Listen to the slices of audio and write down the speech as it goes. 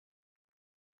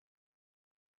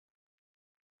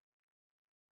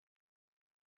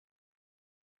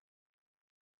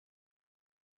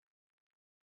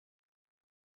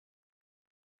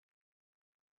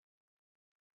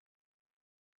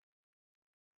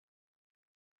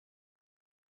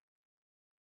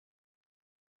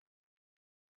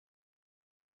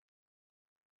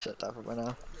Set that for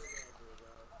now.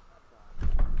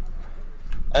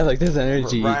 I like this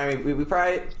energy. Ryan, we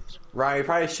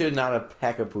probably should not have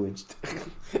pack-a-pooched.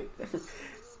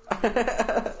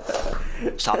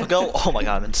 Stop and go? Oh my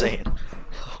god, I'm insane.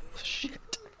 Oh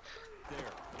shit.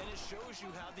 And it shows you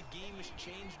how the game has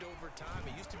changed over time.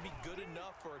 It used to be good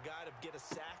enough for a guy to get a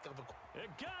sack of a... It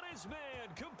got his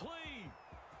man complete.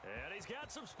 And he's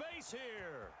got some space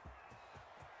here.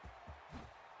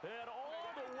 And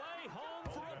all the way home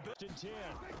for a bit. 10.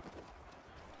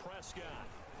 Prescott.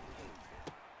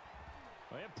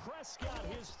 And Prescott,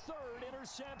 his third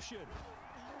interception.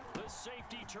 The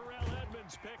safety, Terrell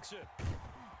Edmonds, picks it.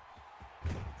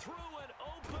 Through an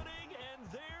opening, and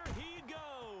there he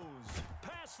goes.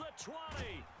 Past the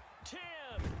 20. 10.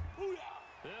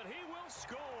 And he will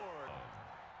score.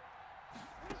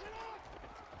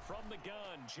 From the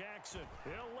gun, Jackson.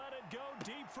 He'll let it go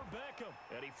deep for Beckham.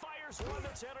 And he fires one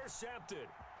that's intercepted.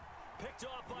 Picked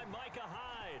off by Micah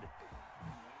Hyde.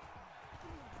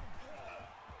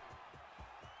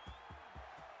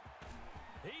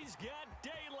 He's got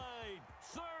daylight.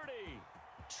 30,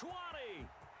 20,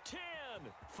 10,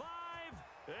 5,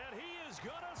 and he is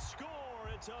going to score.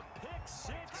 It's a pick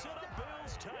six and a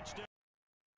Bills touchdown.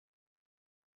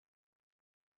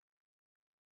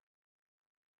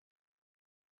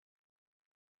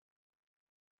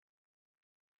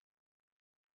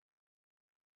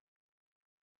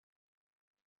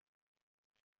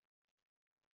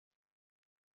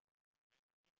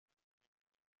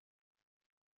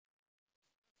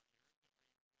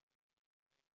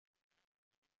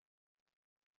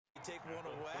 Take one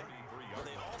away, but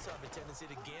they also have a tendency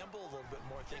to gamble a little bit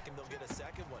more, thinking they'll get a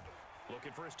second one.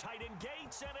 Looking for his tight end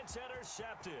Gates, and it's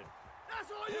intercepted. That's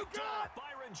all you got!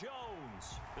 Byron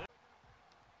Jones.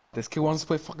 This kid wants to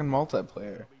play fucking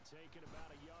multiplayer.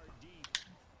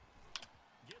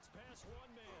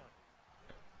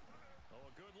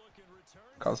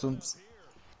 Customs.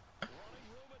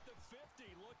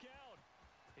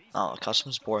 Oh,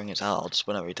 customs boring as hell. I'll just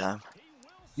win every time.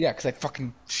 Yeah, cause I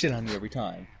fucking shit on you every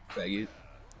time. Faggot.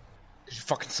 Cause you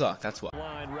fucking suck, that's why.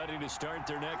 Line ready to start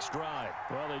their next drive.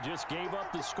 Well, they just gave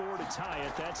up the score to tie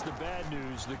it. That's the bad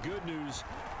news. The good news,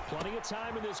 plenty of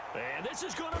time in this. And this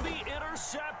is going to be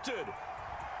intercepted.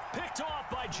 Picked off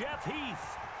by Jeff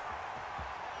Heath.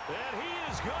 And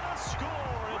he is going to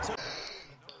score. It's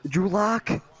a Drew Lock.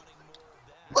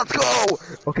 Let's go.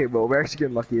 Okay, bro, we're actually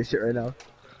getting lucky as shit right now.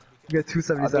 You got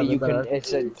 277. You can.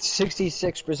 It's a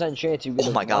 66% chance you get.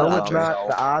 Oh my god! No, it's not.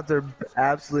 The odds are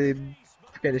absolutely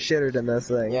getting shitter than this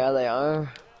thing. Yeah, they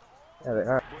are. Yeah, they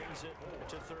are. brings it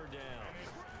to third down.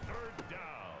 Third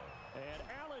down. And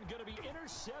Allen going to be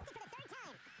intercepted.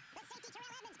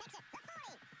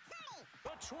 The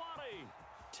 20,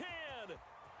 10.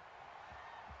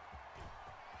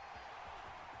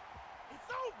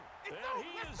 And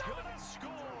he is going to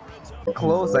score. It's a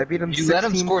Close. I beat him 16-5 You let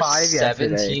him score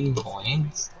yesterday. 17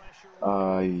 points?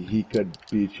 He could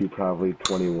beat you probably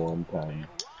 21 times.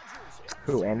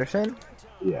 Who, Anderson?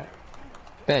 Yeah.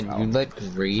 Ben, you let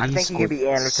Grady I think he score could beat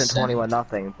Anderson 7.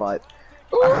 21-0, but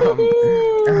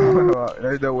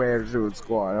there's no way Anderson would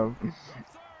score on him.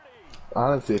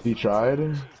 Honestly, if he tried,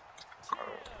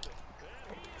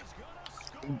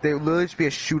 They would literally just be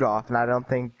a shoot-off, and I don't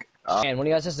think. And one of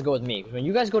you guys has to go with me. When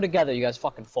you guys go together, you guys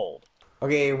fucking fold.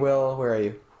 Okay, Will, where are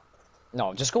you?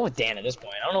 No, just go with Dan at this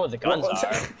point. I don't know what the guns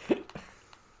are.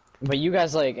 But you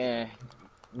guys like, you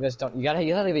guys don't. You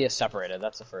gotta be separated.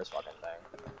 That's the first fucking thing.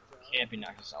 You can't be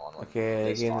next to someone. Like Okay,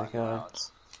 this again, far like,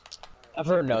 out.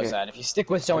 Everyone knows that. If you stick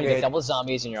with someone, you Okay. get double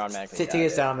zombies, and you're automatically. Take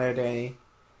us down there, Danny.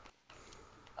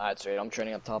 Alright, sweet. I'm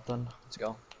training up top then. Let's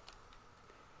go.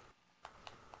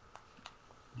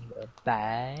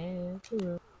 Bye.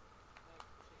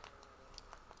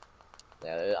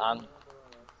 Yeah, I'm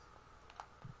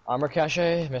Armor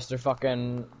Cache, Mr.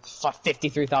 fucking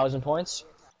 53,000 points.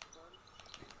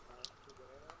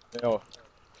 Yo.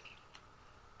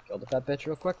 Killed the fat bitch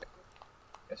real quick.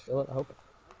 You guys feel it? I hope.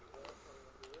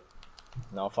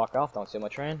 No, fuck off. Don't steal my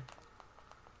train.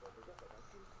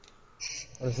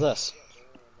 What is this?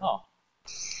 Oh.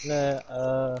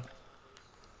 Nah,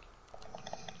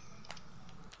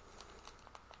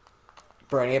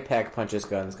 Bro, I need to pack punch this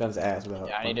gun. This gun's ass.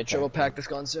 yeah, I need to triple pack this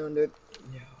gun soon, dude.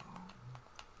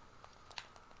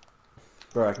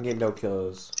 Bro, I can get no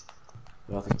kills.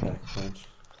 Nothing pack punch.